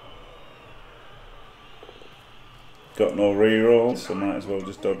 Got no reroll, so might as well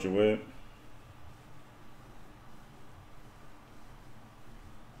just dodge away.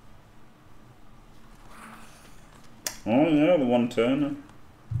 Oh yeah, the one turner.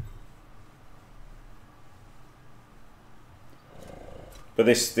 But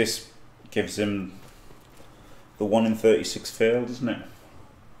this gives him the 1 in 36 fail, doesn't it?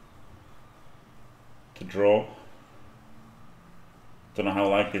 To draw. Don't know how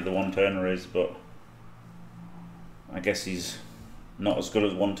likely the one turner is, but I guess he's not as good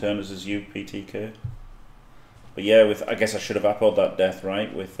as one turners as you, PTK. But yeah, I guess I should have appoed that death,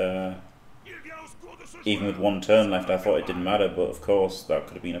 right? With even with one turn left, I thought it didn't matter, but of course that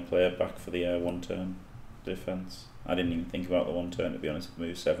could have been a player back for the one turn defense. I didn't even think about the one turn, to be honest, with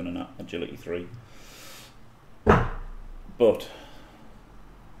move 7 and agility 3. But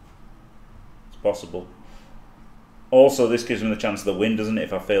it's possible. Also, this gives him the chance of the win, doesn't it,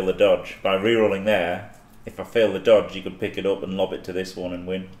 if I fail the dodge? By rerolling there, if I fail the dodge, you could pick it up and lob it to this one and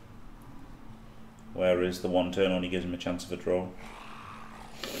win. Whereas the one turn only gives him a chance of a draw.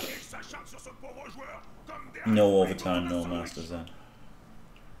 No overtime, no masters then.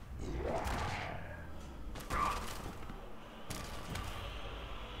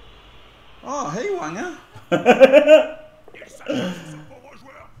 Oh, hey, Wanger.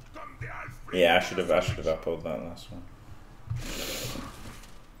 Yeah, I should have uploaded that last one.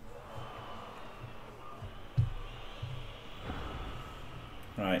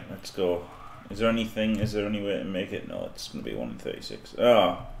 Right, let's go. Is there any way to make it? No, it's going to be 1 in 36.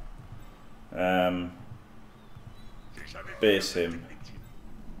 Oh. Base him.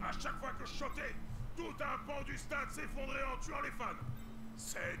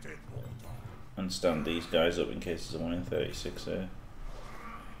 And stand these guys up in case there's a 1 in 36 here.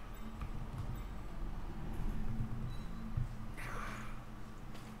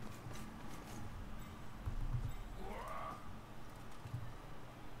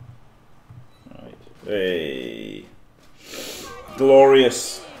 Right. Hey.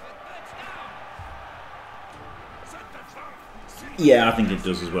 Glorious. Yeah, I think it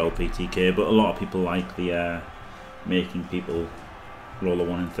does as well, PTK, but a lot of people like the making people roll a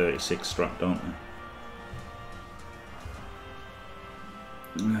 1 in 36 strat, don't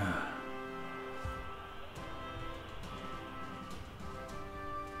they?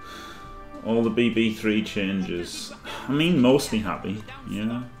 All the BB3 changes. I mean, mostly happy,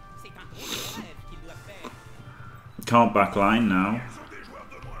 yeah. Can't backline now.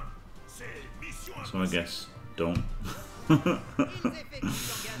 So I guess don't.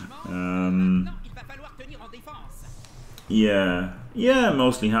 Yeah,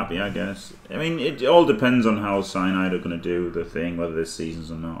 mostly happy, I guess. I mean, it all depends on how Cyanide are going to do the thing, whether this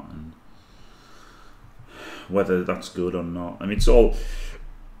season's or not. And whether that's good or not. I mean, it's all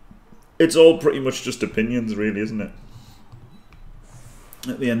pretty much just opinions, really, isn't it?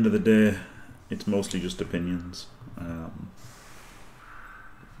 At the end of the day, it's mostly just opinions.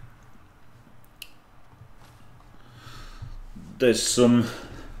 There's some...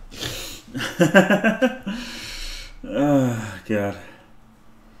 oh, God.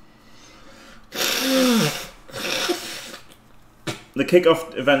 The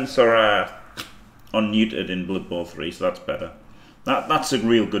kickoff events are neutered in Blood Bowl 3, so that's better. That's a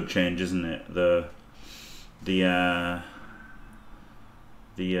real good change, isn't it? The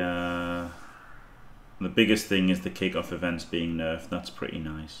biggest thing is the kickoff events being nerfed. That's pretty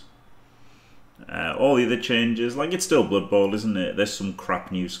nice. All the other changes, like, it's still Blood Bowl, isn't it? There's some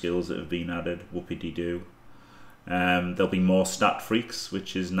crap new skills that have been added. Whoopie-dee-doo. There'll be more stat freaks,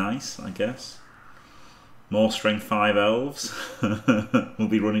 which is nice, I guess. More Strength 5 Elves will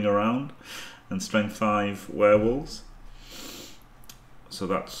be running around, and Strength 5 Werewolves. So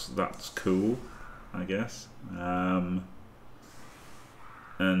that's cool, I guess. And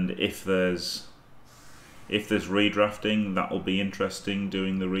if there's redrafting, that'll be interesting,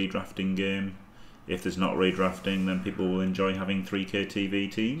 doing the redrafting game. If there's not redrafting, then people will enjoy having 3K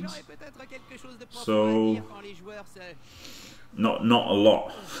TV teams. So, not a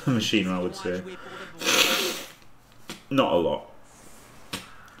lot, Machina, I would say. Not a lot.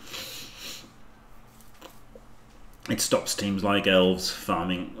 It stops teams like Elves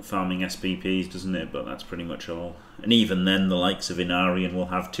farming SPPs, doesn't it? But that's pretty much all. And even then, the likes of Inarian will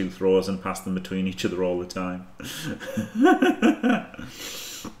have 2 throwers and pass them between each other all the time.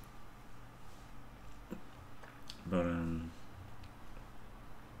 But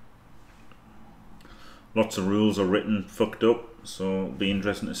lots of rules are written fucked up, so it'll be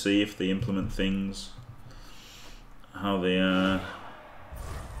interesting to see if they implement things, how they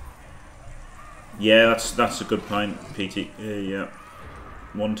yeah, that's a good point, PT. Yeah,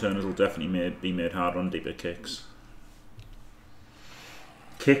 one-turners will definitely be made hard on deeper kicks.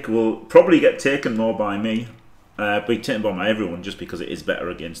 Kick will probably get taken more by me, be taken by everyone, just because it is better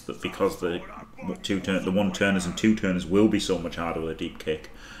against because the one-turners and two-turners will be so much harder with a deep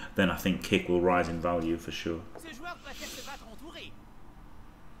kick. Then I think kick will rise in value for sure.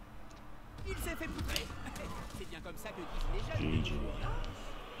 GG.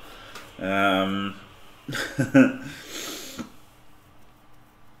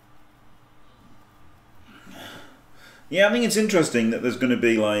 Yeah, I think it's interesting that there's going to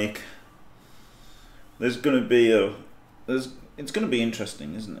be like, it's going to be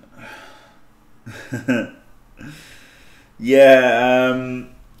interesting, isn't it? Yeah,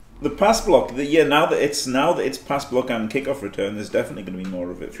 the pass block. Now that it's pass block and kickoff return, there's definitely going to be more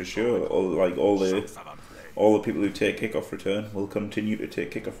of it for sure. All the people who take kickoff return will continue to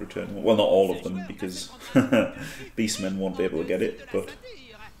take kickoff return. Well, not all of them, because Beastmen won't be able to get it, but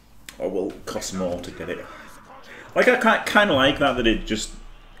it will cost more to get it. Like, I kind of like that it just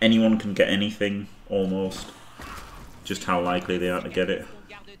anyone can get anything almost. Just how likely they are to get it.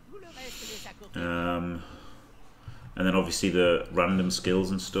 And then obviously the random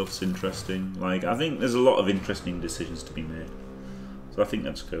skills and stuff's interesting. Like, I think there's a lot of interesting decisions to be made. So I think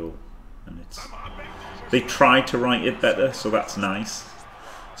that's cool. And they try to write it better, so that's nice.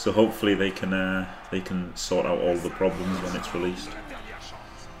 So hopefully they can sort out all the problems when it's released.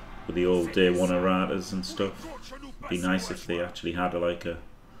 With the old day one erratas and stuff. It'd be nice if they actually had a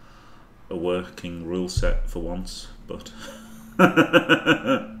working rule set for once, but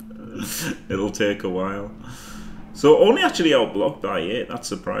it'll take a while. So only actually outblocked by 8, that's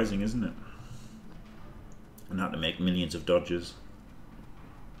surprising, isn't it? And had to make millions of dodges.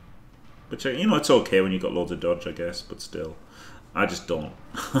 But you know, it's okay when you've got loads of dodge, I guess, but still. I just don't.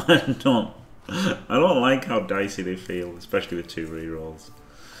 I don't like how dicey they feel, especially with 2 rerolls.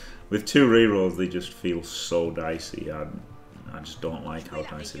 With 2 rerolls, they just feel so dicey. I just don't like how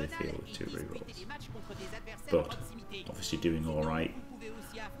dicey they feel with 2 rerolls. But obviously doing alright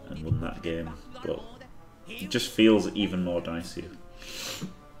and won that game. But it just feels even more dicey.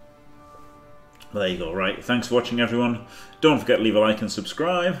 Well, there you go. Right, thanks for watching, everyone. Don't forget to leave a like and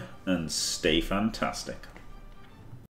subscribe, and stay fantastic.